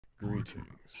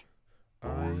Greetings.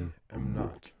 I am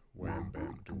not Wham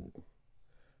Bam Duel.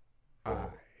 I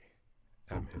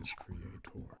am his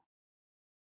creator.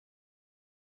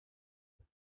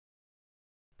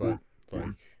 But,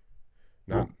 like,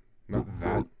 not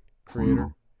that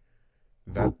creator.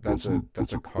 That's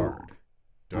a card.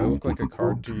 Do I look like a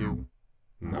card to you?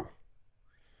 No.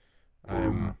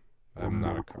 I'm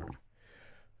not a card.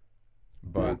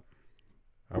 But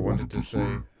I wanted to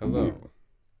say hello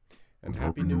and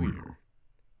Happy New Year.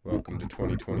 Welcome to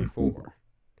 2024.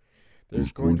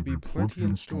 There's going to be plenty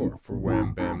in store for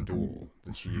Wham Bam Duel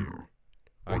this year.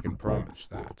 I can promise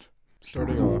that.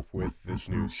 Starting off with this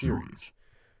new series,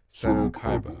 Seto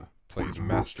Kaiba plays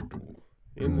Master Duel.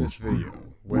 In this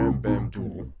video, Wham Bam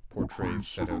Duel portrays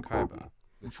Seto Kaiba.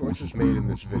 The choices made in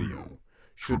this video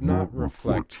should not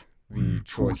reflect the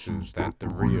choices that the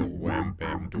real Wham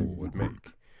Bam Duel would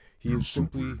make. He is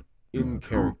simply in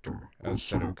character as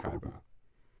Seto Kaiba.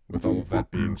 With all of that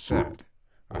being said,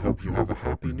 I hope you have a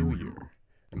happy new year,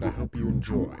 and I hope you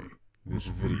enjoy this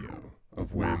video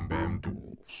of Wham Bam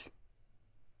Duels.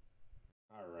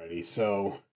 Alrighty,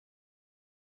 so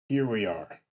here we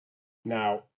are.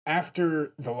 Now,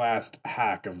 after the last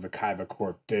hack of the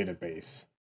Kaibacorp database,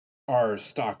 our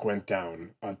stock went down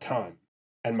a ton,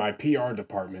 and my PR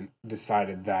department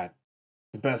decided that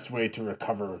the best way to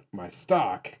recover my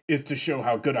stock is to show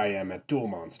how good I am at duel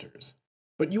monsters.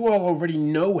 But you all already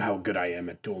know how good I am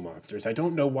at duel monsters. I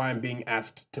don't know why I'm being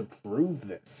asked to prove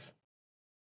this.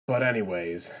 But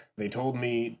anyways, they told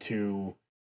me to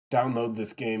download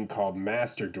this game called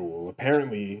Master Duel.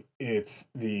 Apparently, it's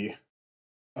the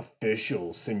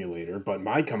official simulator, but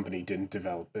my company didn't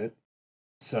develop it.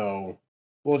 So,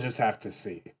 we'll just have to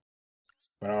see.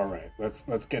 But alright,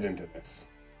 let's get into this.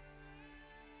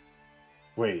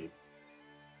 Wait.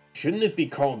 Shouldn't it be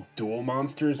called Duel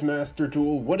Monsters Master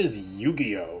Duel? What is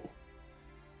Yu-Gi-Oh?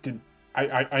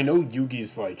 I know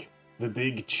Yugi's like the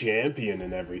big champion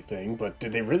and everything, but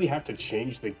did they really have to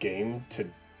change the game to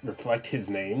reflect his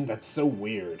name? That's so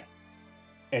weird.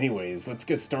 Anyways, let's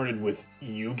get started with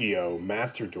Yu-Gi-Oh!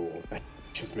 Master Duel. That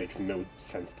just makes no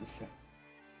sense to say.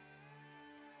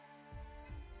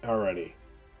 Alrighty.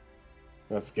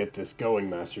 Let's get this going,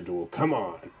 Master Duel. Come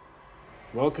on!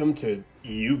 Welcome to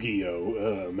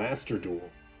Yu-Gi-Oh! Master Duel.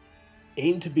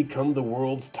 Aim to become the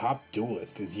world's top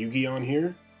duelist. Is Yugi on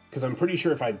here? Because I'm pretty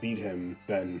sure if I beat him,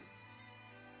 then...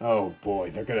 Oh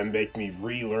boy, they're gonna make me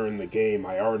relearn the game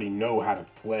I already know how to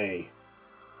play.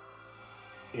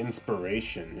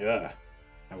 Inspiration. Ugh.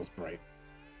 That was bright.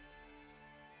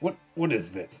 What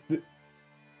is this?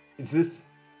 Is this...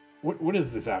 What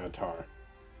is this avatar?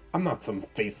 I'm not some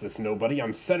faceless nobody.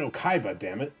 I'm Seto Kaiba,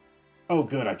 dammit. Oh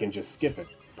good, I can just skip it.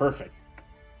 Perfect.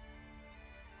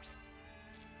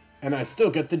 And I still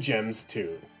get the gems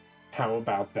too. How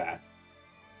about that?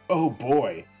 Oh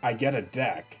boy, I get a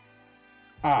deck.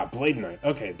 Ah, Blade Knight.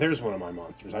 Okay, there's one of my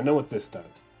monsters. I know what this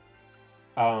does.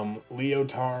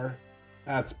 Leotar.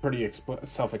 That's pretty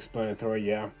self-explanatory,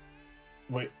 yeah.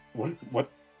 Wait, what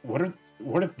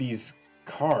are these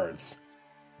cards?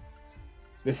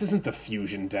 This isn't the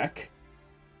fusion deck.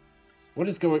 What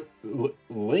is going...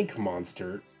 Link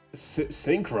monster?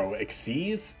 Synchro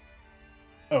Xyz?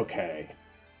 Okay.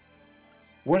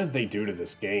 What did they do to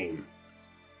this game?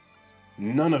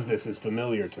 None of this is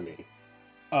familiar to me.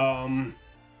 I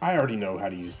already know how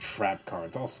to use trap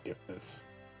cards. I'll skip this.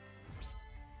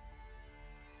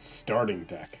 Starting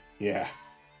deck. Yeah.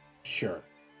 Sure.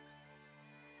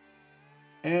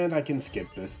 And I can skip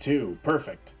this too.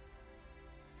 Perfect.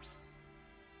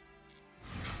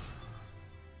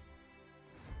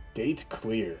 Gate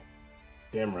clear.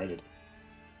 Damn right it is.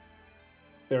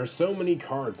 There are so many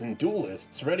cards and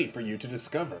duelists ready for you to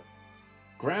discover.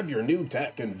 Grab your new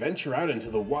deck and venture out into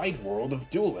the wide world of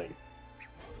dueling.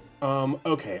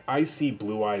 Okay, I see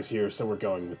blue eyes here, so we're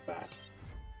going with that.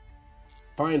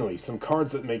 Finally, some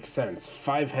cards that make sense.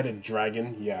 Five-headed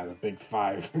dragon, yeah, the big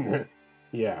five.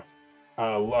 Yeah.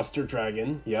 Luster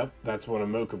dragon, yep, that's one of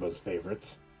Mokuba's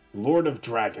favorites. Lord of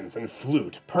Dragons and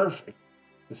flute, perfect.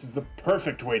 This is the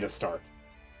perfect way to start.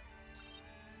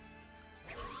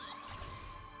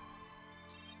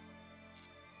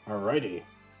 Alrighty.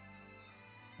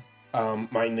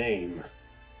 My name.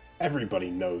 Everybody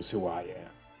knows who I am.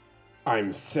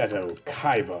 I'm Seto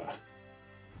Kaiba.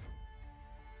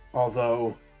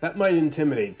 Although, that might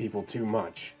intimidate people too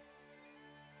much.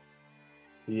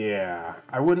 Yeah,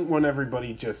 I wouldn't want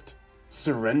everybody just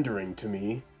surrendering to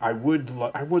me. I would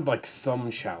like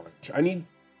some challenge. I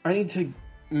need to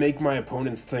make my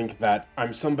opponents think that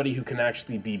I'm somebody who can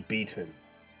actually be beaten.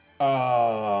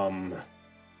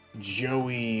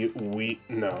 Joey,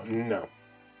 no.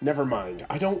 Never mind.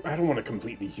 I don't want to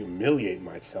completely humiliate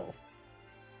myself.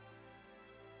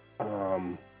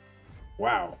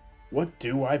 Wow. What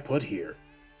do I put here?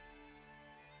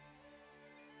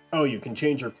 Oh, you can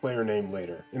change your player name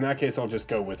later. In that case, I'll just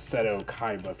go with Seto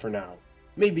Kaiba for now.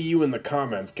 Maybe you in the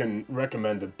comments can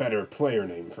recommend a better player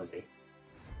name for me.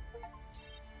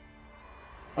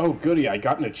 Oh goody, I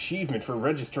got an achievement for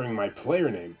registering my player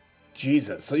name.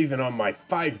 Jesus, even on my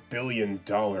 $5 billion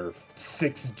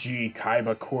 6G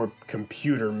Kaibacorp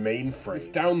computer mainframe, this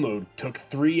download took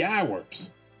 3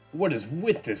 hours. What is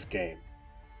with this game?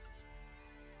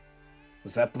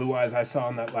 Was that Blue Eyes I saw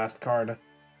on that last card?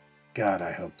 God,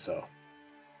 I hope so.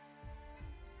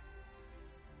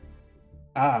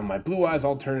 Ah, my Blue Eyes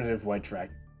alternative white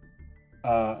dragon.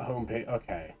 Homepage,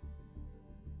 okay.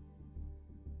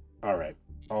 Alright.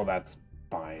 Oh, that's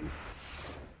fine.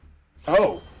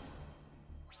 Oh!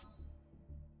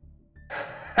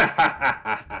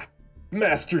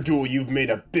 Master Duel, you've made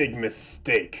a big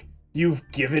mistake. You've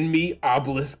given me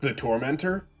Obelisk the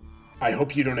Tormentor? I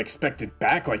hope you don't expect it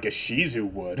back like a Shizu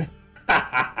would.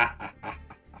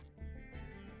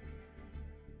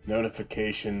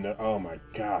 Notification, oh my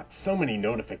god, so many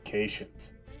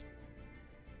notifications.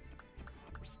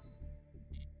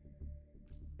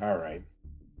 Alright.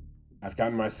 I've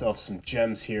gotten myself some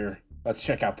gems here. Let's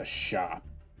check out the shop.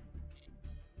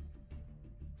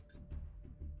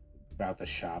 About the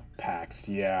shop, packs.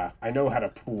 Yeah, I know how to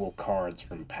pool cards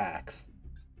from packs.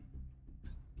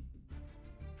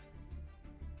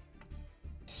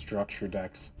 Structure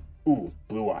decks. Ooh,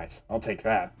 Blue Eyes. I'll take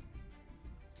that.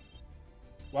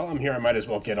 While I'm here, I might as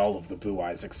well get all of the Blue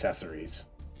Eyes accessories.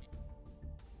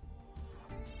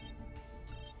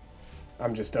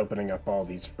 I'm just opening up all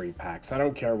these free packs. I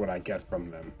don't care what I get from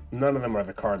them. None of them are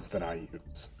the cards that I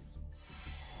use.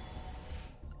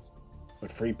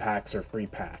 But free packs are free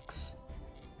packs.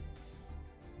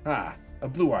 Ah, a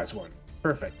Blue Eyes one.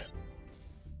 Perfect.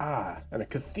 Ah, and a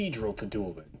cathedral to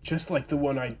duel in. Just like the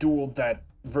one I dueled that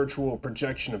virtual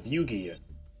projection of Yugi in.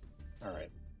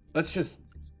 Alright, let's just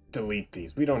delete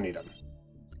these. We don't need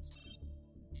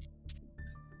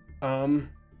them.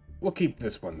 We'll keep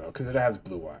this one, though, because it has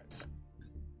Blue Eyes.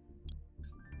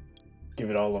 Give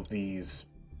it all of these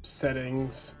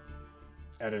settings.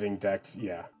 Editing decks,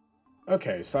 yeah.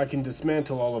 Okay, so I can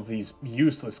dismantle all of these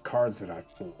useless cards that I've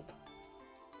pulled.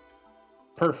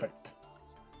 Perfect.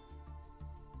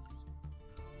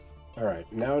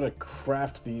 Alright, now to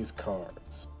craft these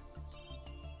cards.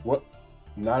 What?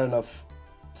 Not enough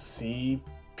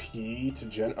CP to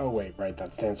gen... Oh wait, right,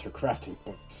 that stands for crafting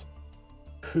points.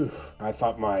 Whew, I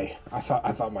thought my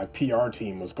PR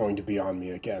team was going to be on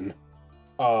me again.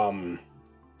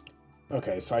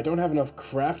 Okay, so I don't have enough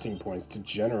crafting points to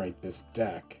generate this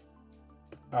deck.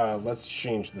 Let's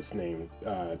change this name.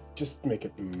 Just make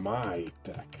it my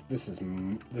deck. This is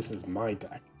my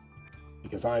deck.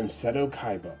 Because I'm Seto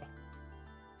Kaiba.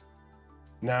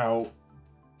 Now,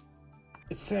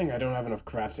 it's saying I don't have enough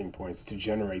crafting points to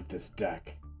generate this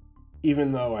deck.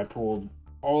 Even though I pulled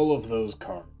all of those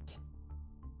cards.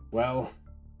 Well,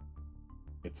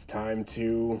 it's time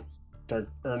to start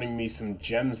earning me some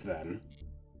gems then.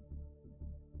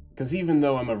 Because even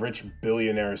though I'm a rich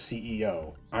billionaire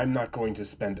CEO, I'm not going to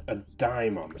spend a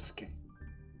dime on this game.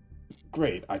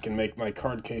 Great, I can make my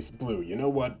card case blue. You know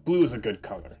what? Blue is a good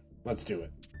color. Let's do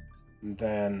it. And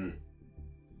then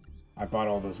I bought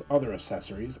all those other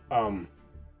accessories.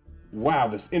 Wow,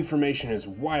 this information is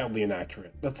wildly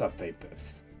inaccurate. Let's update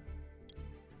this.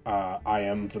 I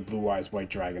am the Blue Eyes White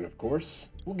Dragon, of course.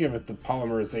 We'll give it the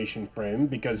polymerization frame,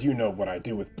 because you know what I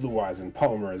do with Blue Eyes and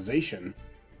polymerization.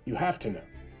 You have to know.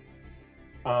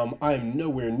 I am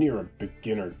nowhere near a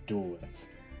beginner duelist.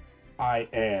 I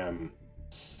am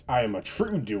a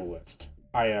true duelist.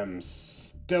 I am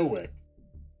stoic.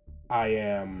 I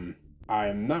am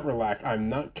not relaxed. I'm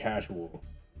not casual.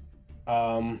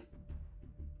 Fan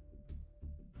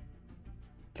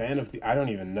of the... I don't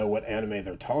even know what anime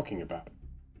they're talking about.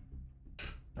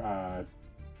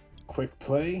 Quick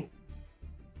play?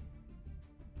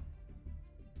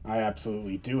 I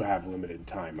absolutely do have limited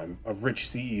time. I'm a rich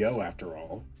CEO after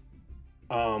all.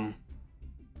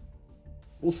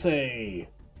 We'll say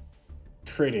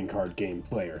trading card game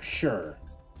player, sure.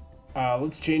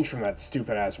 Let's change from that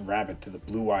stupid-ass rabbit to the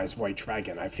Blue Eyes White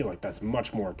Dragon. I feel like that's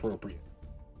much more appropriate.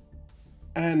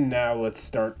 And now let's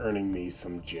start earning me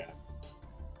some gems.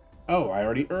 Oh, I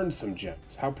already earned some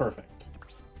gems. How perfect.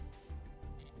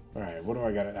 Alright, what do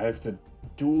I got? I have to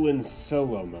duel in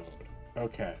solo mode.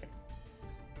 Okay.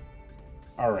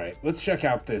 Alright, let's check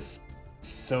out this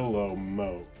solo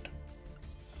mode.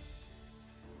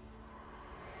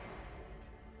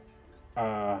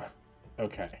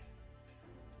 Okay.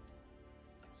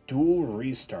 Duel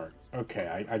restart.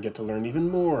 Okay, I get to learn even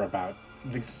more about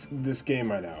this game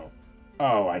I know.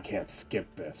 Oh, I can't skip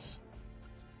this.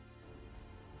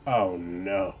 Oh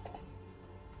no.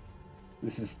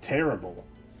 This is terrible.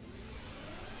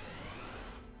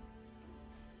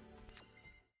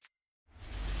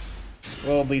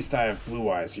 Well, at least I have Blue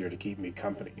Eyes here to keep me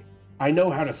company. I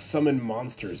know how to summon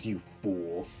monsters, you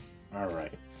fool.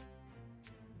 Alright.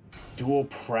 Dual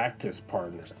practice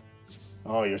partner.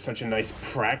 Oh, you're such a nice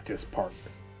practice partner.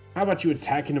 How about you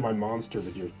attack into my monster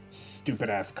with your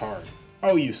stupid-ass card?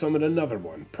 Oh, you summoned another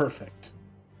one. Perfect.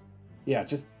 Yeah.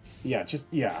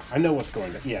 I know what's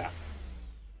going to... Yeah.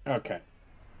 Okay.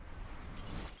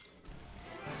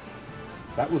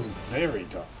 That was very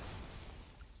tough.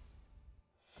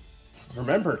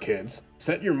 Remember, kids,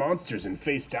 set your monsters in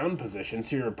face-down position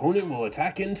so your opponent will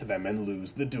attack into them and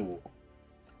lose the duel.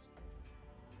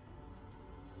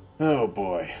 Oh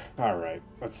boy. Alright,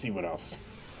 let's see what else.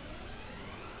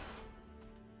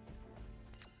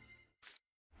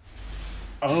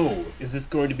 Oh, is this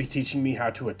going to be teaching me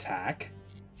how to attack?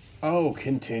 Oh,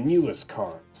 continuous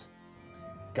cards.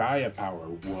 Gaia power,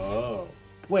 whoa.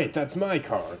 Wait, that's my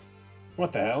card.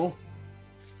 What the hell?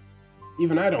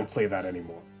 Even I don't play that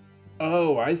anymore.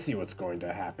 Oh, I see what's going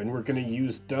to happen. We're going to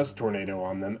use Dust Tornado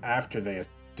on them after they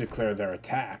declare their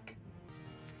attack.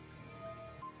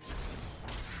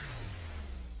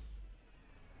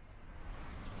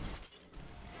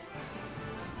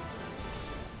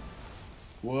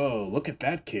 Whoa, look at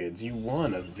that, kids. You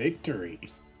won a victory.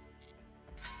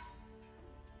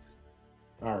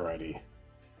 Alrighty.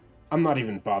 I'm not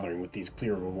even bothering with these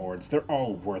clear rewards. They're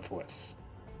all worthless.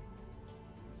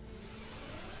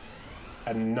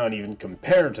 And none even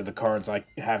compare to the cards I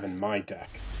have in my deck.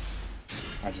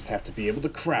 I just have to be able to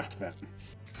craft them.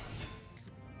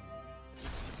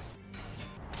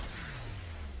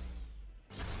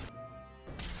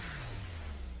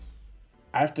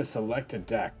 I have to select a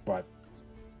deck, but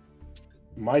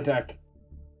my deck,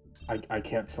 I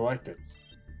can't select it.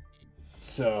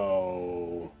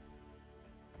 So...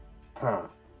 Huh.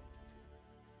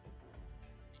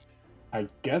 I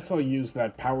guess I'll use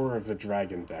that Power of the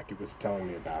Dragon deck it was telling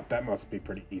me about. That must be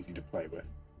pretty easy to play with.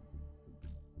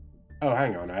 Oh,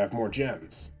 hang on, I have more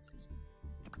gems.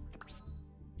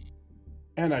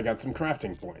 And I got some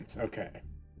crafting points. Okay.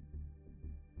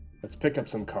 Let's pick up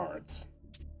some cards.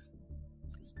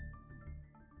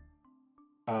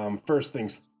 First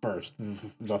things first,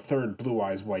 the third Blue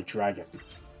Eyes White Dragon.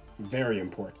 Very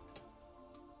important.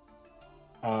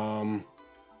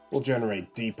 We'll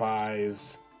generate Deep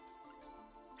Eyes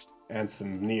and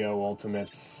some Neo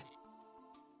Ultimates.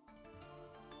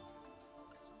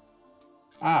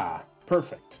 Ah,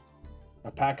 perfect.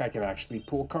 A pack I can actually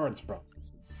pull cards from.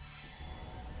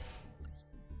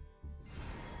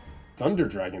 Thunder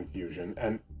Dragon Fusion,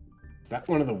 and is that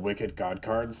one of the Wicked God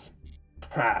cards?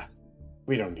 Ha!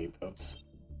 We don't need those.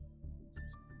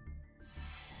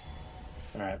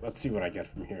 Alright, let's see what I get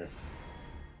from here.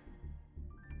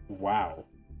 Wow.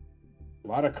 A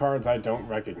lot of cards I don't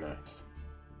recognize.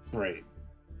 Great.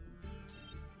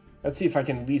 Let's see if I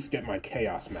can at least get my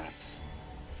Chaos Max.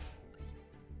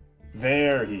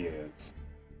 There he is.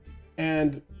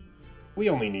 And we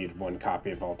only need one copy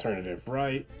of Alternative,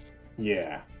 right?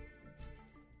 Yeah.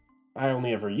 I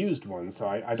only ever used one, so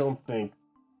I don't think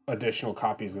additional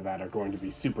copies of that are going to be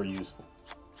super useful.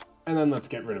 And then let's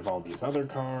get rid of all these other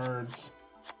cards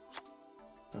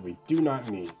that we do not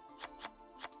need.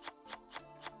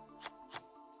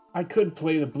 I could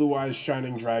play the Blue Eyes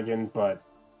Shining Dragon, but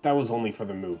that was only for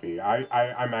the movie.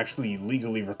 I'm actually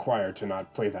legally required to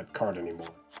not play that card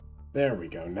anymore. There we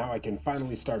go, now I can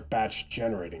finally start batch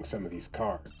generating some of these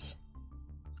cards.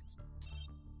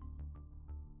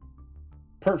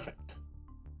 Perfect.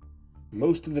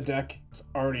 Most of the deck is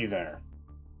already there.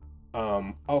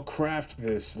 I'll craft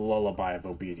this Lullaby of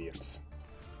Obedience.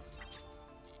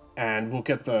 And we'll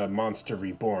get the Monster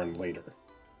Reborn later.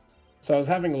 So I was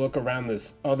having a look around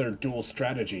this other dual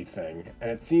strategy thing, and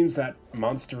it seems that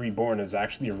Monster Reborn is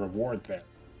actually a reward there.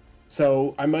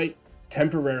 So I might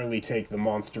temporarily take the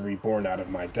Monster Reborn out of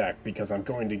my deck because I'm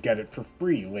going to get it for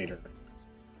free later.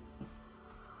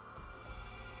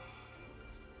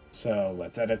 So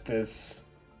let's edit this.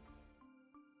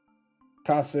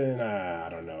 Toss in, I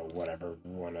don't know, whatever,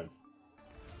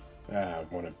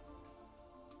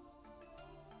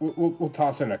 we'll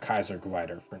toss in a Kaiser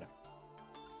Glider for now.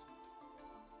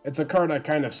 It's a card I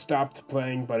kind of stopped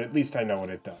playing, but at least I know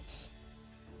what it does.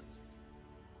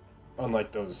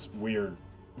 Unlike those weird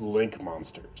Link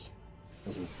monsters.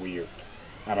 Those are weird.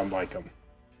 I don't like them.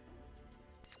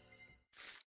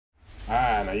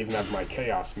 Ah, and I even have my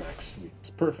Chaos Max sleeves.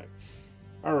 Perfect.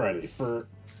 Alrighty, for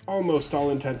almost all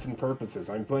intents and purposes,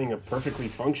 I'm playing a perfectly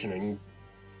functioning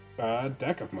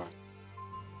deck of mine.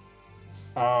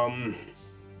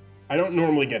 I don't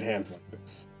normally get hands like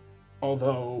this.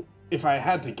 Although, if I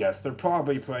had to guess, they're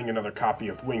probably playing another copy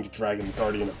of Winged Dragon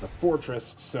Guardian of the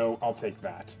Fortress, so I'll take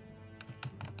that.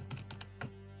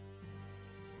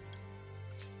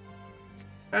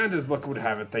 And as luck would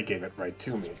have it, they gave it right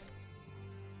to me.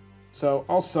 So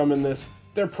I'll summon this.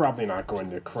 They're probably not going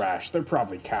to crash. They're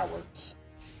probably cowards.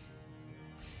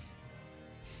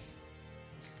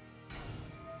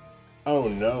 Oh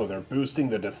no, they're boosting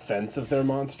the defense of their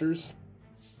monsters?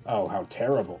 Oh, how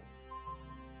terrible.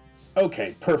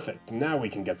 Okay, perfect. Now we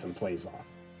can get some plays off.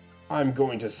 I'm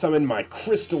going to summon my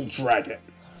Crystal Dragon.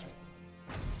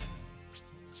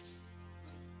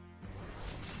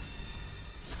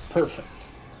 Perfect.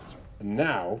 And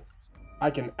now, I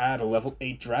can add a level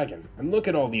 8 dragon. And look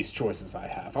at all these choices I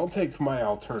have. I'll take my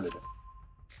alternative.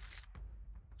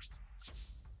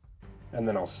 And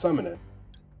then I'll summon it.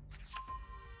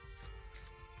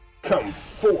 Come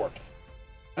forth!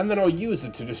 And then I'll use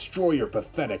it to destroy your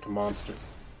pathetic monster.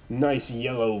 Nice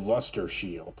yellow luster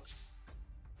shield.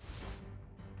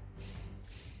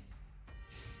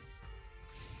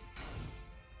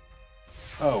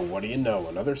 Oh, what do you know?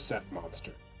 Another set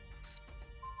monster.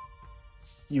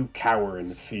 You cower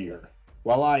in fear,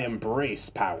 while I embrace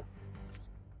power.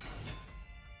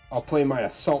 I'll play my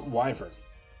Assault Wyvern.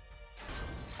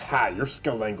 Ha, your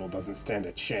Skull doesn't stand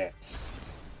a chance.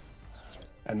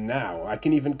 And now, I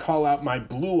can even call out my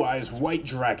Blue Eyes White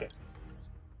Dragon.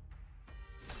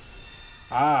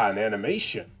 Ah, an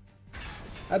animation.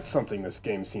 That's something this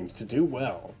game seems to do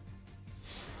well.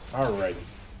 Alrighty.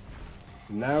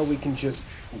 Now we can just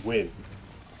win.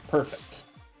 Perfect.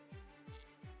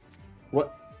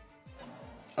 What?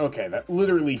 Okay, that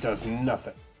literally does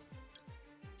nothing.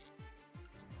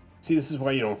 See, this is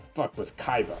why you don't fuck with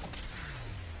Kaiba.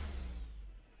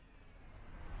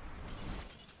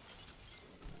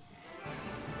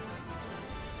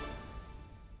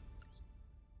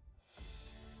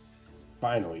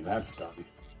 Finally, that's done.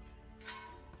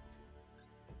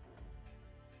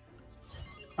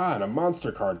 Ah, and a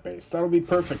monster card base. That'll be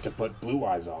perfect to put Blue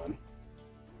Eyes on.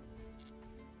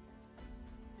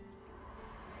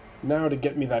 Now to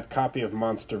get me that copy of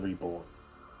Monster Reborn.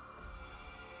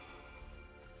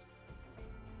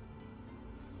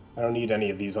 I don't need any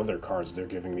of these other cards they're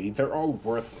giving me. They're all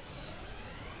worthless.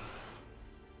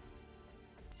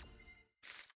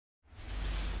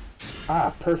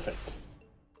 Ah, perfect.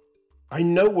 I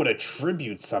know what a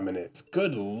tribute summon is.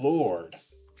 Good lord.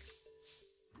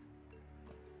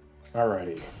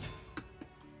 Alrighty.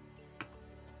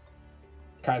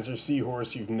 Kaiser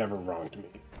Seahorse, you've never wronged me.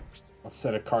 I'll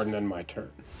set a card and end my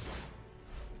turn.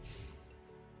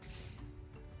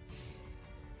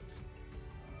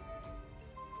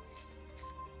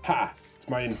 Ha! It's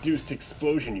my induced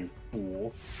explosion, you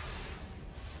fool.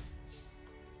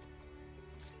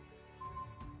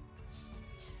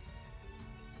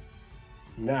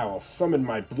 Now I'll summon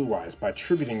my Blue Eyes by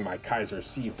tributing my Kaiser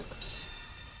Seahorse.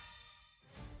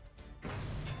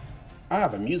 Ah,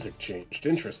 the music changed.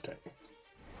 Interesting.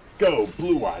 Go,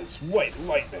 Blue Eyes, White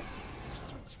Lightning!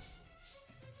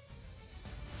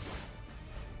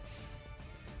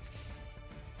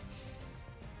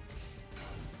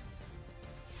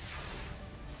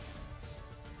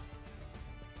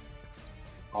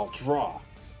 I'll draw.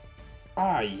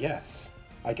 Ah, yes.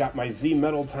 I got my Z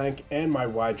Metal Tank and my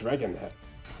Y Dragon Head.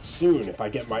 Soon, if I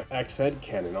get my X Head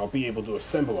Cannon, I'll be able to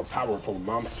assemble a powerful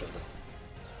monster.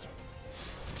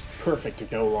 Perfect to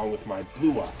go along with my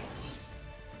Blue Eyes.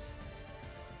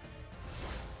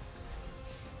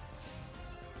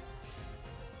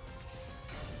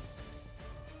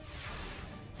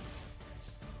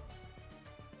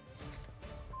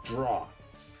 Draw.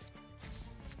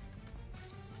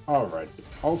 Alright,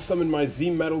 I'll summon my Z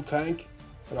Metal Tank,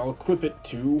 and I'll equip it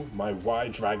to my Y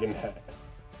Dragon Head.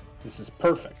 This is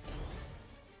perfect.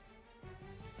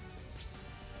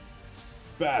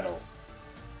 Battle.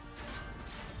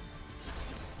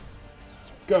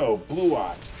 Go, Blue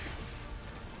Eyes.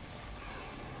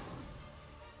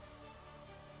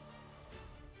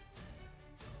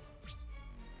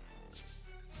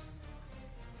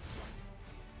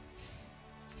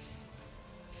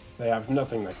 They have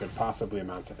nothing that could possibly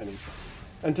amount to anything.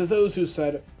 And to those who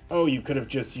said, oh, you could have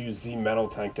just used Z Metal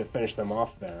Tank to finish them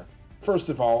off there. First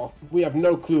of all, we have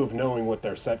no clue of knowing what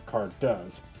their set card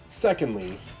does.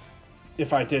 Secondly,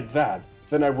 if I did that,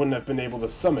 then I wouldn't have been able to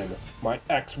summon my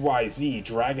XYZ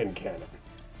Dragon Cannon.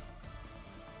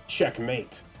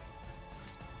 Checkmate.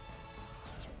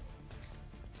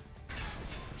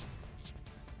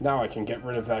 Now I can get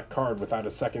rid of that card without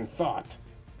a second thought.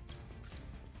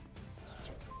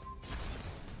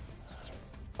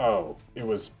 Oh, it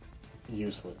was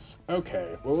useless.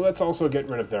 Okay, well let's also get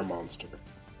rid of their monster.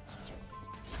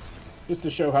 Just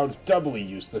to show how doubly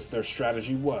useless their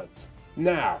strategy was.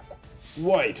 Now,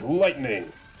 White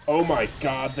Lightning! Oh my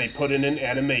god, they put in an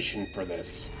animation for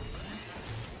this.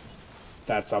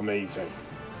 That's amazing.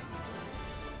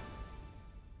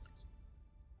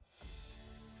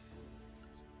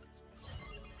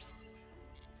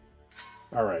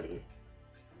 Alrighty.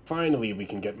 Finally, we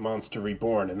can get Monster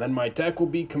Reborn, and then my deck will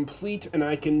be complete, and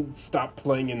I can stop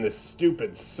playing in this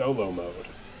stupid solo mode.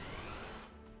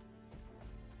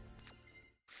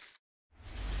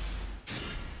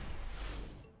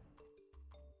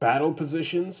 Battle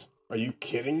positions? Are you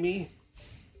kidding me?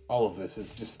 All of this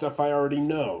is just stuff I already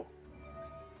know.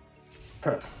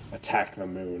 Huh. Attack the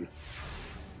moon.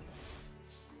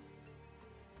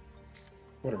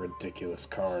 What a ridiculous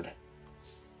card.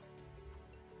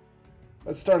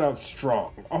 Let's start out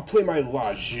strong. I'll play my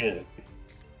La Jin.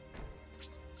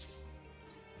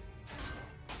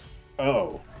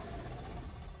 Oh.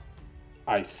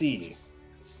 I see.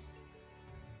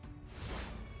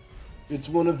 It's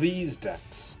one of these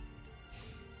decks.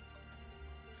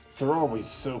 They're always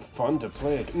so fun to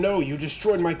play. No, you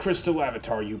destroyed my crystal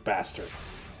avatar, you bastard.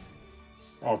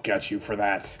 I'll get you for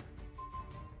that.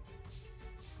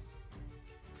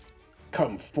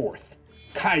 Come forth,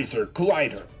 Kaiser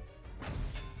Glider.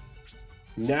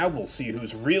 Now we'll see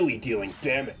who's really dealing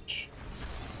damage.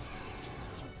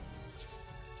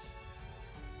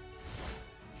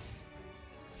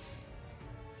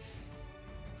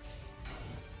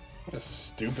 What a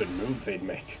stupid move they'd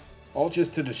make. All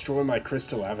just to destroy my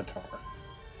crystal avatar.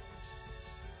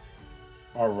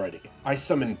 Alrighty, I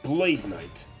summon Blade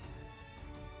Knight.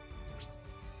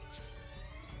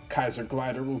 Kaiser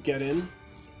Glider will get in.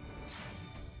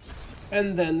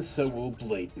 And then so will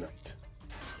Blade Knight.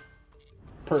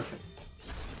 Perfect.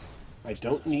 I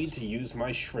don't need to use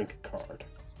my Shrink card.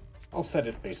 I'll set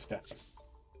it face down.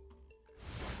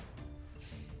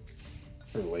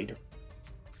 For later.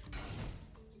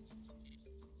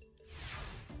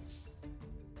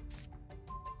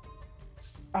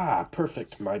 Ah,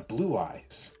 perfect, my Blue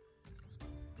Eyes.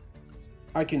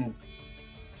 I can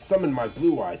summon my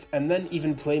Blue Eyes, and then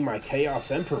even play my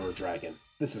Chaos Emperor Dragon.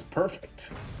 This is perfect.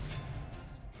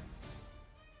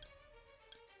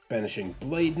 Banishing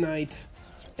Blade Knight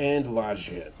and La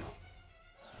Jin.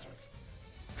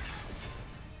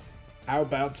 How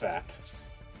about that?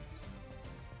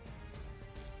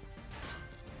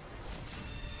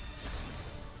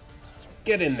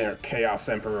 Get in there, Chaos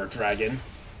Emperor Dragon.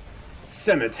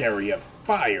 Cemetery of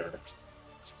Fire.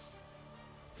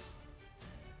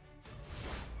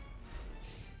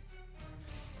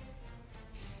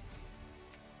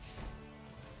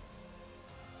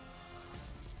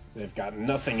 They've got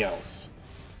nothing else.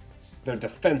 Their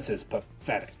defense is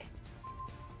pathetic.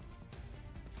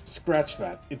 Scratch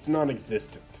that. It's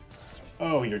non-existent.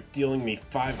 Oh, you're dealing me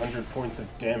 500 points of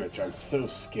damage. I'm so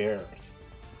scared.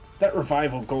 That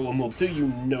revival golem will do you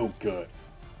no good.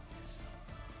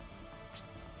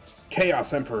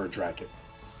 Chaos Emperor Dragon.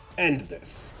 End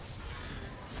this.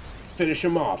 Finish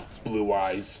him off, Blue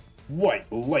Eyes.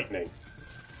 White Lightning.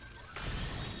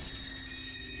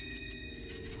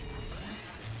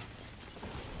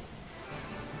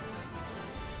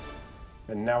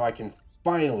 And now I can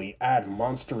finally add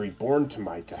Monster Reborn to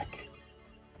my deck.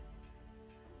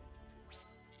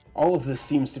 All of this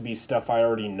seems to be stuff I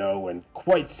already know and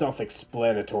quite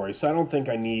self-explanatory, so I don't think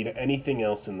I need anything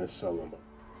else in this solo mode.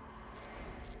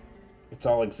 It's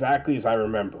all exactly as I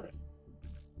remember it.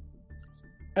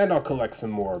 And I'll collect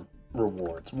some more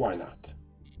rewards, why not?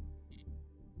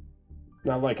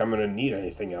 Not like I'm gonna need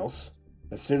anything else.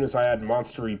 As soon as I add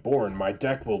Monster Reborn, my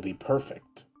deck will be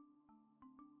perfect.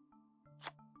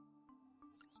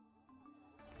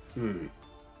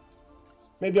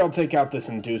 Maybe I'll take out this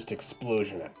Induced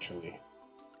Explosion, actually.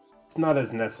 It's not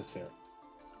as necessary.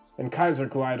 And Kaiser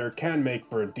Glider can make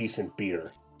for a decent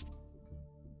beater.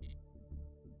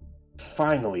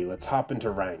 Finally, let's hop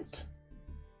into Ranked.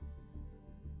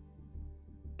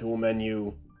 Dual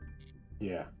menu.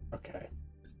 Yeah, okay.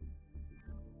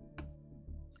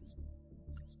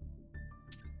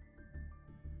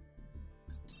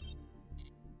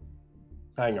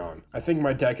 Hang on. I think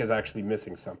my deck is actually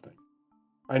missing something.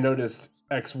 I noticed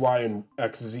X, Y, and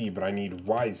XZ, but I need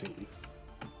YZ.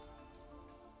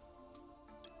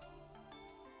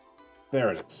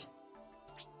 There it is.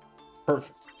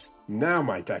 Perfect. Now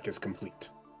my deck is complete.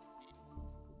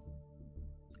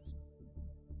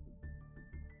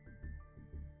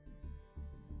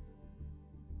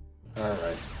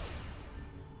 Alright.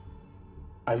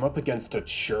 I'm up against a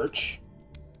church?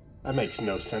 That makes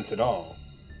no sense at all.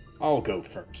 I'll go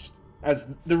first. As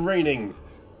the reigning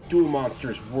Duel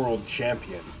Monsters World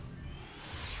Champion.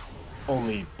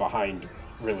 Only behind,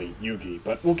 really, Yugi,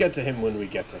 but we'll get to him when we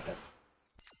get to him.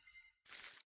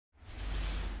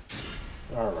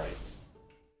 Alright.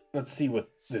 Let's see what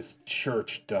this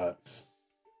church does.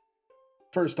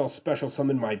 First, I'll special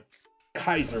summon my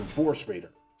Kaiser Vorse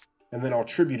Raider, and then I'll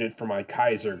tribute it for my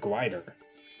Kaiser Glider.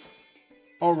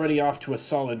 Already off to a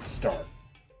solid start.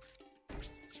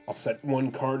 I'll set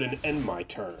one card and end my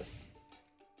turn.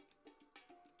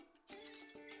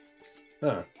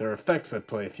 Huh, there are effects that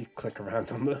play if you click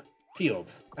around on the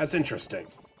fields. That's interesting.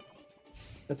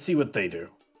 Let's see what they do.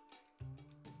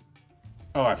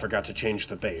 Oh, I forgot to change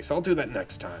the base. I'll do that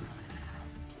next time.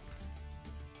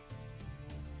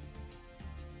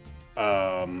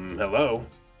 Hello?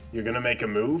 You're gonna make a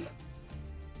move?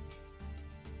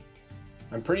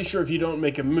 I'm pretty sure if you don't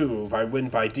make a move, I win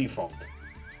by default.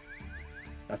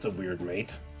 That's a weird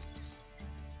mate.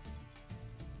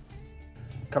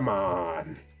 Come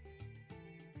on.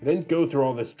 I didn't go through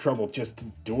all this trouble just to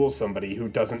duel somebody who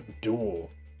doesn't duel.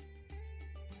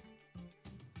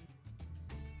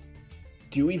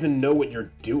 Do you even know what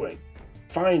you're doing?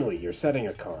 Finally, you're setting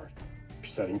a card. You're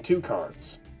setting 2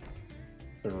 cards.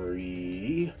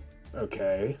 3...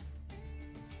 Okay.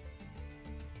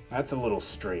 That's a little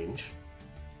strange.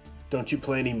 Don't you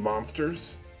play any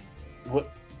monsters? What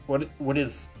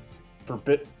is...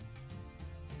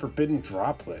 Forbidden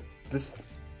Droplet? This...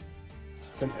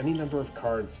 Send any number of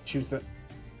cards. Choose the...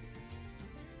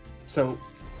 So,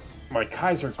 my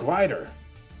Kaiser Glider.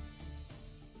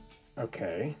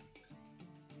 Okay.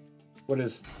 What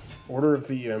is Order of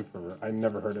the Emperor? I've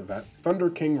never heard of that. Thunder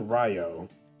King Ryo.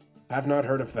 Have not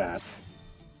heard of that.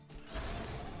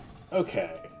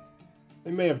 Okay.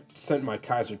 They may have sent my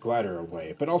Kaiser Glider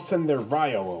away, but I'll send their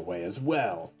Ryo away as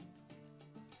well.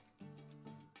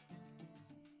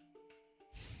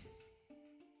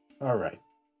 Alright.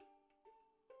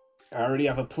 I already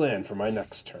have a plan for my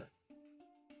next turn.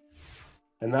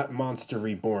 And that monster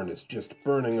reborn is just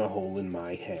burning a hole in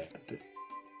my hand.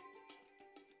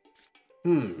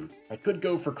 I could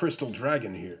go for Crystal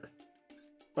Dragon here.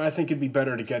 But I think it'd be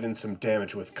better to get in some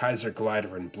damage with Kaiser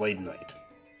Glider and Blade Knight.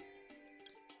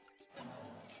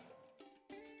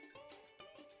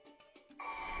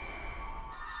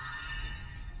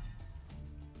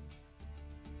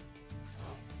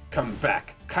 Come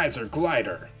back, Kaiser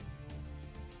Glider!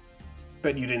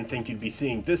 Bet you didn't think you'd be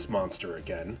seeing this monster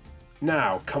again.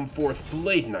 Now, come forth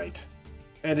Blade Knight.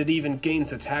 And it even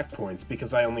gains attack points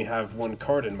because I only have 1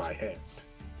 card in my hand.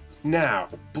 Now,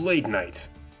 Blade Knight.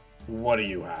 What do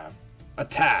you have?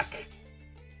 Attack!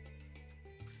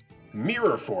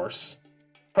 Mirror Force?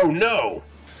 Oh no!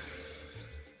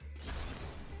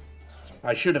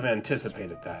 I should have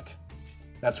anticipated that.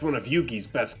 That's one of Yugi's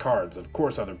best cards. Of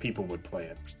course other people would play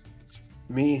it.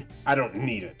 Me, I don't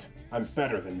need it. I'm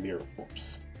better than Mirror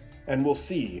Force. And we'll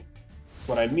see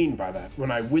what I mean by that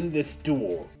when I win this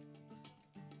duel.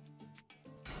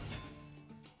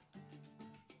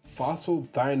 Fossil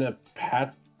Dyna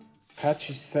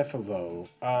Pachycephalo.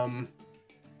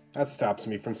 That stops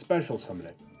me from special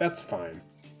summoning. That's fine.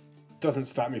 Doesn't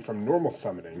stop me from normal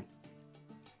summoning.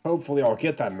 Hopefully I'll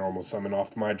get that normal summon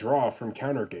off my draw from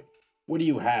Countergate. What do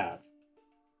you have?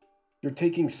 You're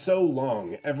taking so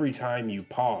long every time you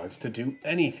pause to do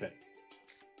anything.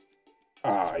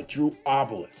 Ah, I drew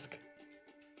Obelisk.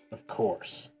 Of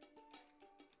course.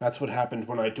 That's what happened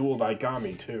when I dueled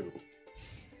Aigami, too.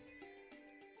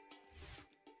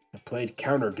 I played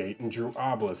Countergate and drew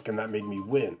Obelisk, and that made me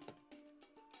win.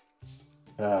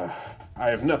 I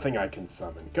have nothing I can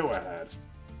summon. Go ahead.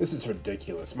 This is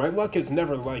ridiculous. My luck is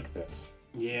never like this.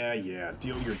 Yeah,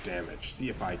 deal your damage. See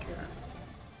if I care.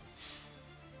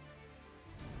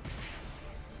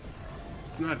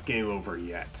 It's not game over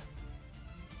yet.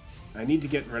 I need to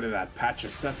get rid of that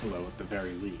Pachycephalo at the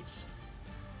very least.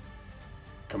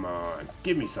 Come on,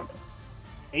 give me something.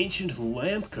 Ancient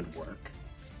Lamp could work.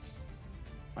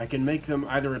 I can make them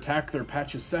either attack their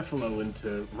Pachycephalo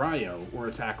into Ryo, or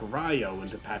attack Ryo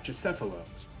into Pachycephalo.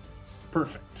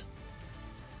 Perfect.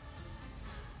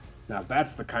 Now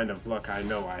that's the kind of luck I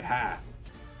know I have.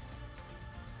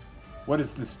 What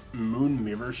is this Moon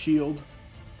Mirror Shield?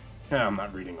 I'm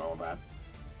not reading all that.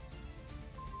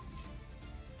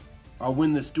 I'll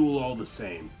win this duel all the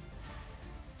same.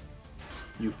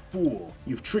 You fool,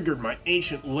 you've triggered my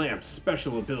Ancient Lamp's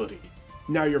special ability.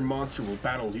 Now your monster will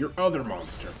battle your other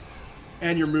monster.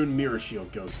 And your Moon Mirror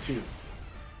Shield goes too.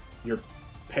 You're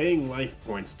paying life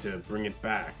points to bring it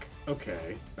back.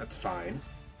 Okay, that's fine.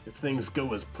 If things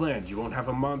go as planned, you won't have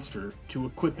a monster to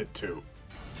equip it to.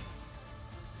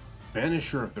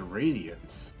 Banisher of the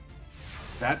Radiance.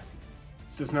 That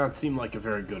does not seem like a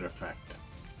very good effect.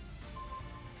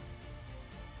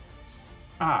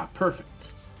 Ah, perfect.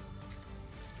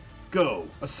 Go,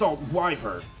 Assault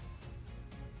Wyvern.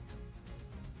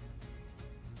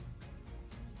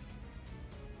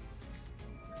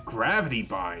 Gravity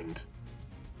Bind?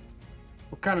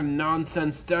 What kind of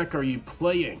nonsense deck are you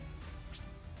playing?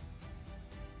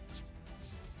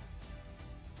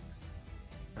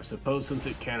 I suppose since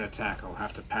it can't attack, I'll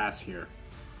have to pass here.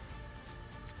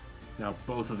 Now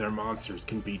both of their monsters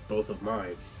can beat both of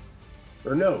mine.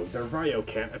 Or no, their Ryo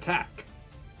can't attack.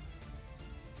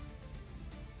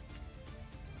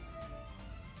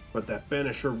 But that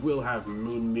Banisher will have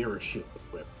Moon Mirror Shield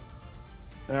equipped.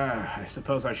 I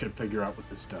suppose I should figure out what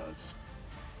this does.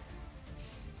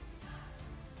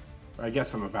 I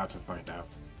guess I'm about to find out.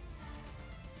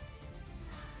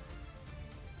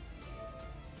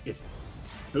 It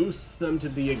boosts them to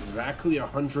be exactly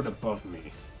 100 above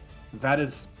me. That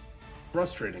is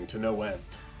frustrating to no end.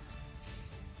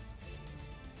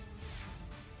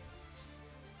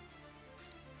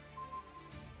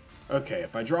 Okay,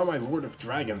 if I draw my Lord of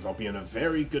Dragons, I'll be in a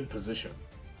very good position.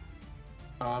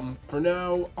 For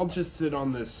now, I'll just sit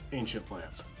on this Ancient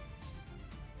Lamp.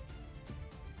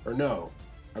 Or no,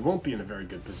 I won't be in a very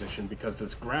good position because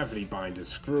this Gravity Bind is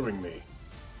screwing me.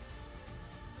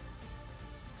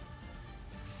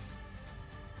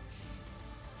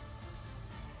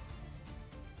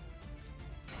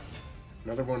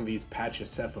 Another one of these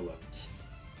Pachycephalos.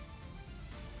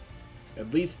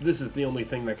 At least this is the only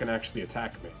thing that can actually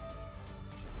attack me.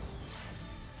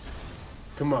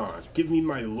 Come on, give me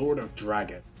my Lord of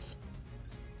Dragons.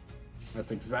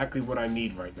 That's exactly what I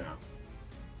need right now.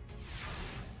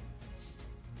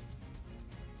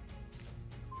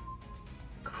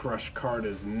 Crush card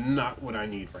is not what I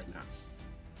need right now.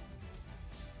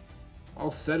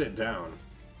 I'll set it down.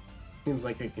 Seems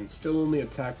like it can still only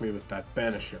attack me with that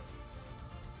Banisher.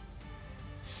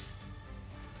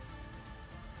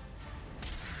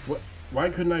 What? Why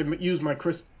couldn't I use my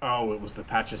Oh, it was the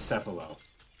Pachycephalo.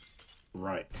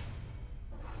 Right.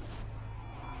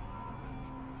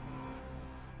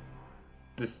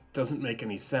 This doesn't make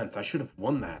any sense. I should have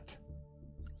won that.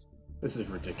 This is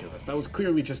ridiculous. That was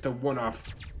clearly just a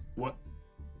one-off... What?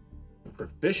 A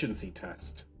proficiency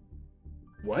test.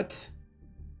 What?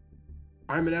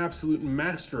 I'm an absolute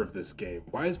master of this game.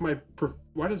 Why does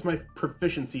my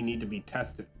proficiency need to be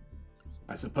tested?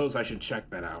 I suppose I should check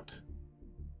that out.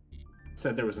 It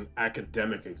said there was an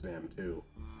academic exam, too.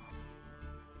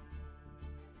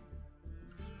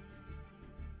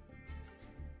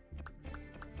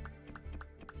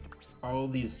 All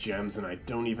these gems, and I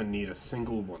don't even need a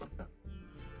single one of them.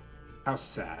 How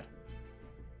sad.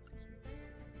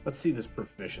 Let's see this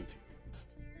proficiency test.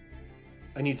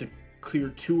 I need to clear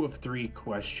 2 of 3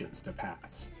 questions to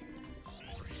pass.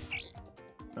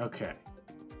 Okay.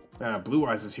 Blue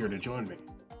Eyes is here to join me.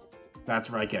 That's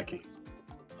Raigeki.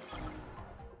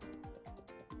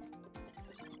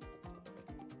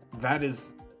 That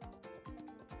is...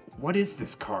 What is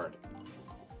this card?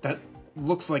 That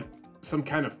looks like some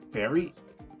kind of fairy?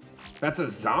 That's a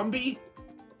zombie?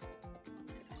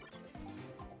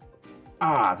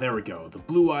 Ah, there we go. The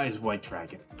Blue Eyes White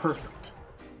Dragon. Perfect.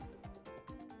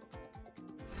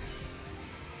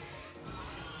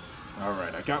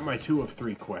 Alright, I got my 2 of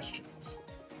 3 questions.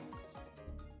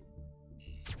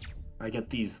 I get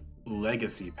these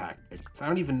legacy pack tickets. I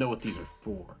don't even know what these are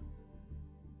for.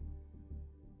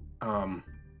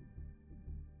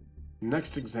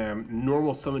 Next exam,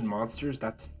 normal summon monsters,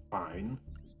 that's fine.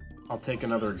 I'll take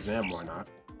another exam, why not?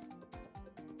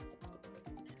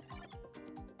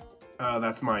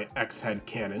 That's my X-Head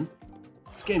Cannon.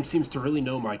 This game seems to really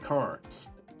know my cards.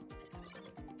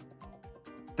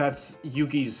 That's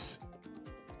Yugi's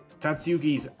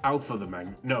Alpha the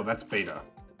Magnet. No, that's Beta.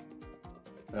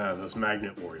 Those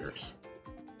Magnet Warriors.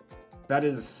 That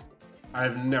is...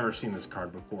 I've never seen this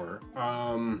card before.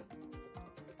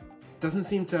 Doesn't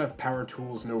seem to have power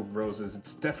tools, no roses.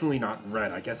 It's definitely not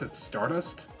red. I guess it's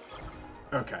Stardust?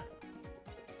 Okay.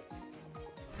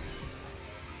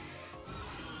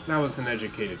 That was an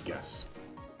educated guess.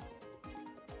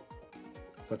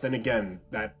 But then again,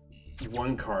 that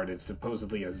one card is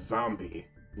supposedly a zombie,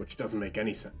 which doesn't make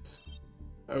any sense.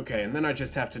 Okay, and then I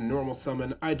just have to normal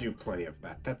summon. I do plenty of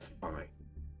that. That's fine.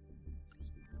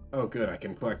 Oh good, I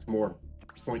can collect more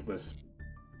pointless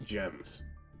gems.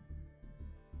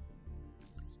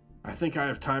 I think I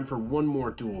have time for one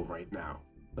more duel right now.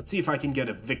 Let's see if I can get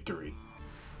a victory.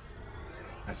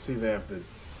 I see they have the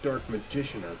Dark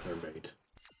Magician as their mate.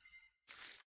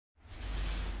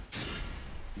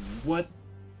 What?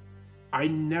 I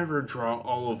never draw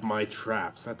all of my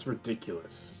traps. That's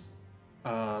ridiculous.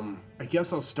 I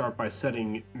guess I'll start by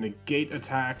setting negate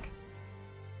attack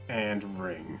and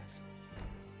ring.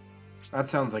 That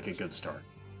sounds like a good start.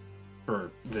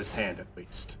 For this hand, at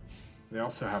least. They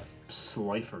also have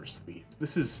Slifer sleeves.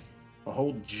 This is a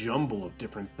whole jumble of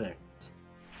different things.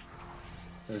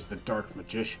 There's the Dark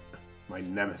Magician, my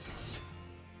nemesis.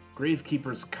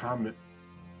 Gravekeeper's Commandant.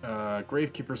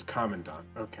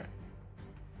 Okay.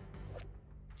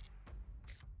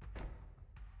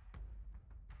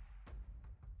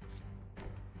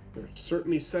 They're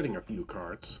certainly setting a few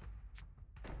cards.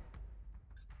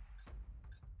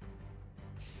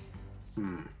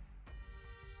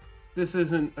 This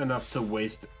isn't enough to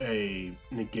waste a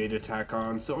negate attack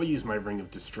on, so I'll use my Ring of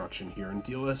Destruction here and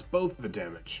deal us both the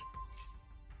damage.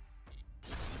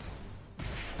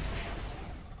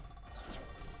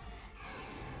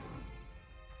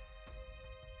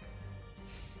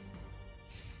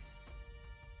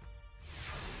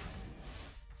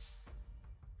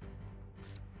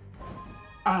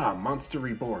 Ah, Monster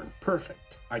Reborn.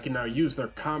 Perfect. I can now use their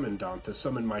Commandant to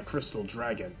summon my Crystal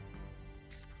Dragon.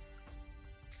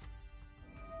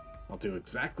 I'll do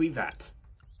exactly that.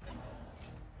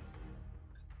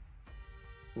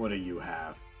 What do you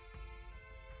have?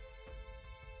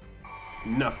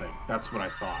 Nothing. That's what I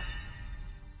thought.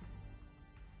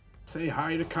 Say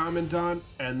hi to Commandant,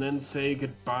 and then say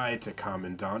goodbye to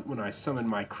Commandant when I summon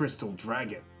my Crystal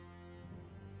Dragon.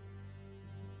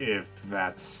 If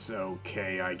that's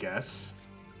okay, I guess.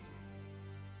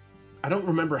 I don't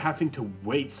remember having to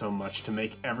wait so much to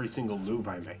make every single move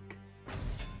I make.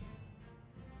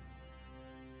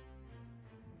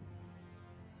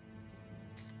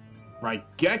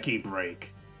 Raigeki Break?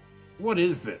 What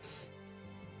is this?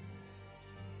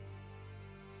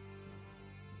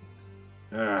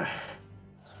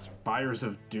 Buyers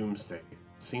of Doomsday.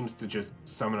 Seems to just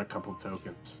summon a couple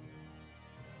tokens.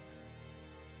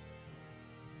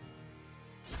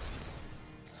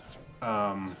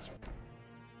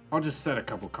 I'll just set a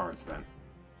couple cards then.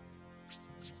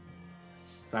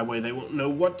 That way they won't know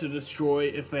what to destroy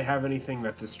if they have anything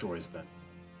that destroys them.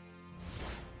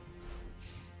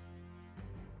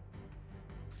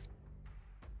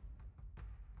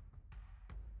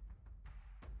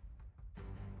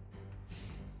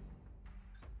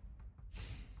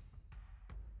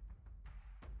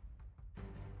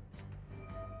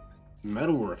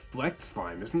 Metal Reflect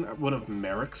Slime, isn't that one of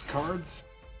Merrick's cards?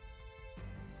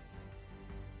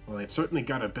 Well, they've certainly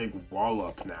got a big wall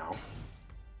up now.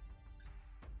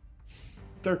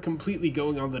 They're completely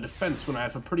going on the defense when I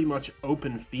have a pretty much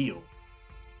open field.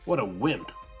 What a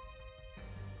wimp.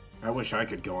 I wish I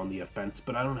could go on the offense,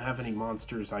 but I don't have any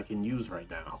monsters I can use right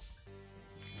now.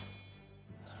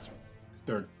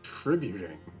 They're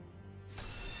tributing.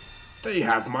 They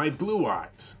have my Blue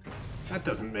Eyes. That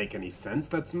doesn't make any sense.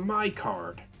 That's my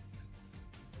card.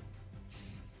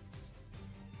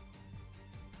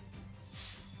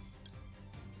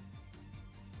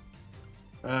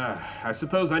 I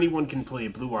suppose anyone can play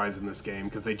Blue Eyes in this game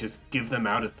because they just give them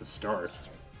out at the start.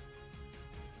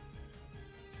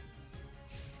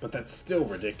 But that's still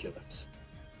ridiculous.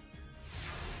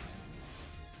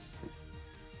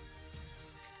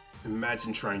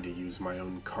 Imagine trying to use my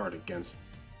own card against me.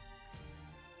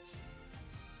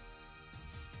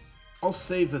 I'll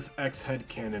save this X-Head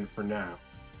Cannon for now.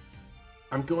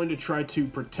 I'm going to try to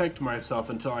protect myself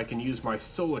until I can use my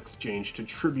Soul Exchange to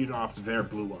tribute off their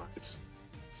Blue Eyes.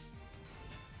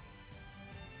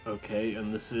 Okay,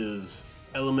 and this is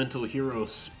Elemental Hero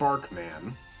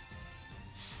Sparkman.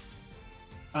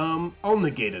 I'll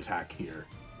negate attack here.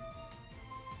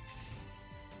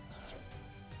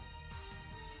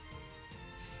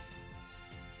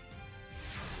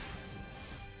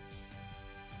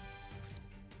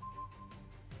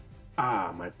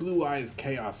 Ah, my Blue Eyes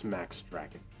Chaos Max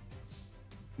Dragon.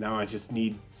 Now I just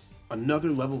need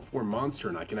another level 4 monster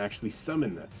and I can actually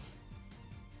summon this.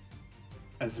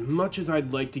 As much as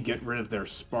I'd like to get rid of their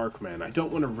Sparkman, I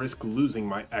don't want to risk losing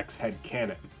my X-Head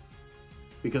Cannon.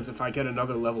 Because if I get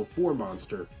another level 4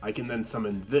 monster, I can then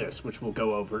summon this, which will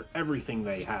go over everything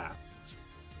they have.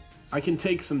 I can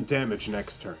take some damage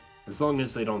next turn, as long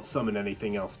as they don't summon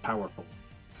anything else powerful.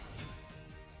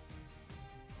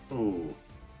 Ooh.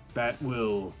 That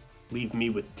will leave me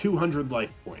with 200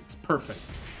 life points. Perfect.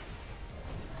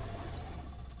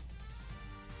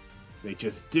 They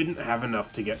just didn't have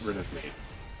enough to get rid of me.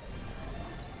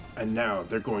 And now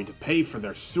they're going to pay for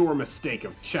their sore mistake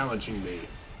of challenging me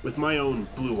with my own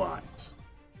Blue Eyes.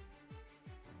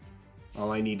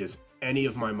 All I need is any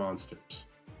of my monsters.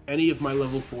 Any of my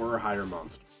level 4 or higher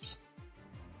monsters.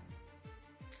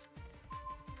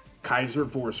 Kaiser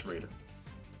Vorse Raider.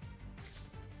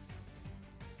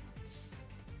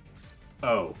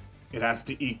 Oh, it has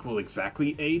to equal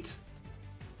exactly 8?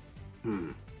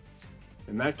 In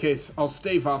that case, I'll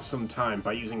stave off some time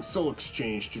by using Soul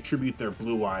Exchange to tribute their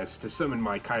blue eyes to summon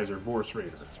my Kaiser Vorse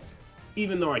Raider.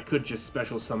 Even though I could just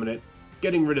special summon it,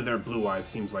 getting rid of their blue eyes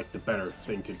seems like the better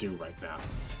thing to do right now.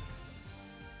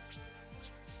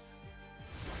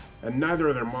 And neither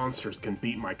of their monsters can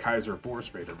beat my Kaiser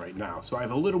Vorse Raider right now, so I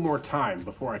have a little more time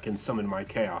before I can summon my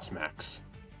Chaos Max.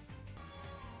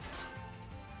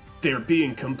 They're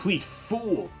being complete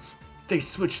fools! They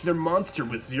switched their monster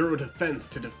with 0 defense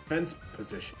to defense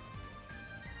position.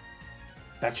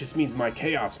 That just means my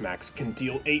Chaos Max can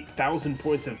deal 8,000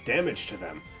 points of damage to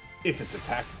them, if its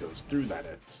attack goes through, that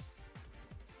is.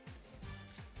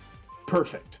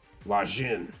 Perfect. La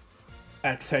Jin.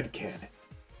 X Headcanon.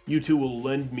 You two will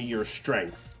lend me your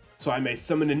strength, so I may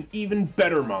summon an even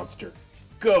better monster.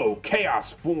 Go,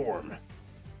 Chaos Form!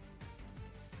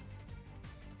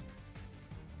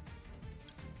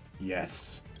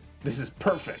 Yes, this is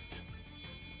perfect.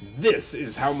 This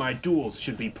is how my duels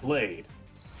should be played.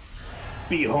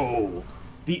 Behold,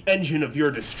 the engine of your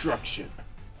destruction.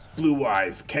 Blue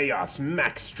Eyes Chaos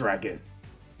Max Dragon.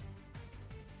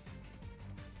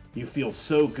 You feel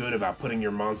so good about putting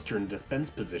your monster in defense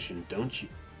position, don't you?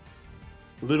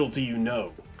 Little do you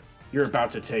know, you're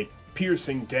about to take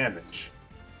piercing damage.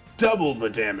 Double the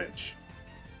damage!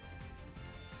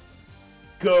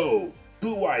 Go!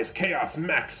 Blue Eyes Chaos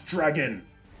Max Dragon!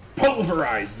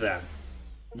 Pulverize them!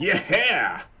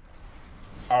 Yeah!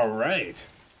 Alright.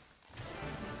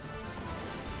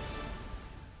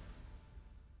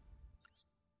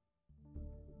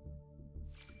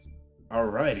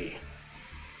 Alrighty.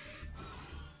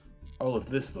 All of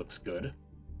this looks good.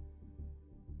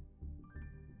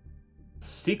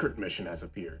 Secret mission has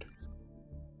appeared.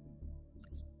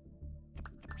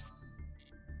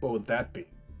 What would that be?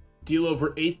 Deal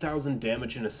over 8,000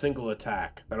 damage in a single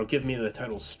attack. That'll give me the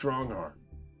title Strongarm.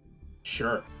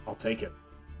 Sure, I'll take it.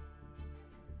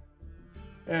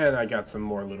 And I got some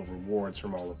more little rewards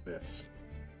from all of this.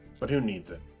 But who needs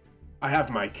it? I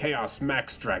have my Chaos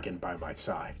Max Dragon by my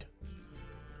side.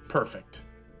 Perfect.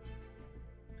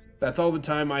 That's all the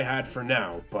time I had for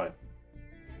now, but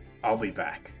I'll be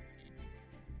back.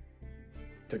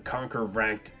 To conquer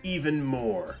ranked even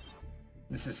more.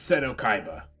 This is Seto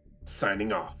Kaiba,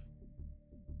 signing off.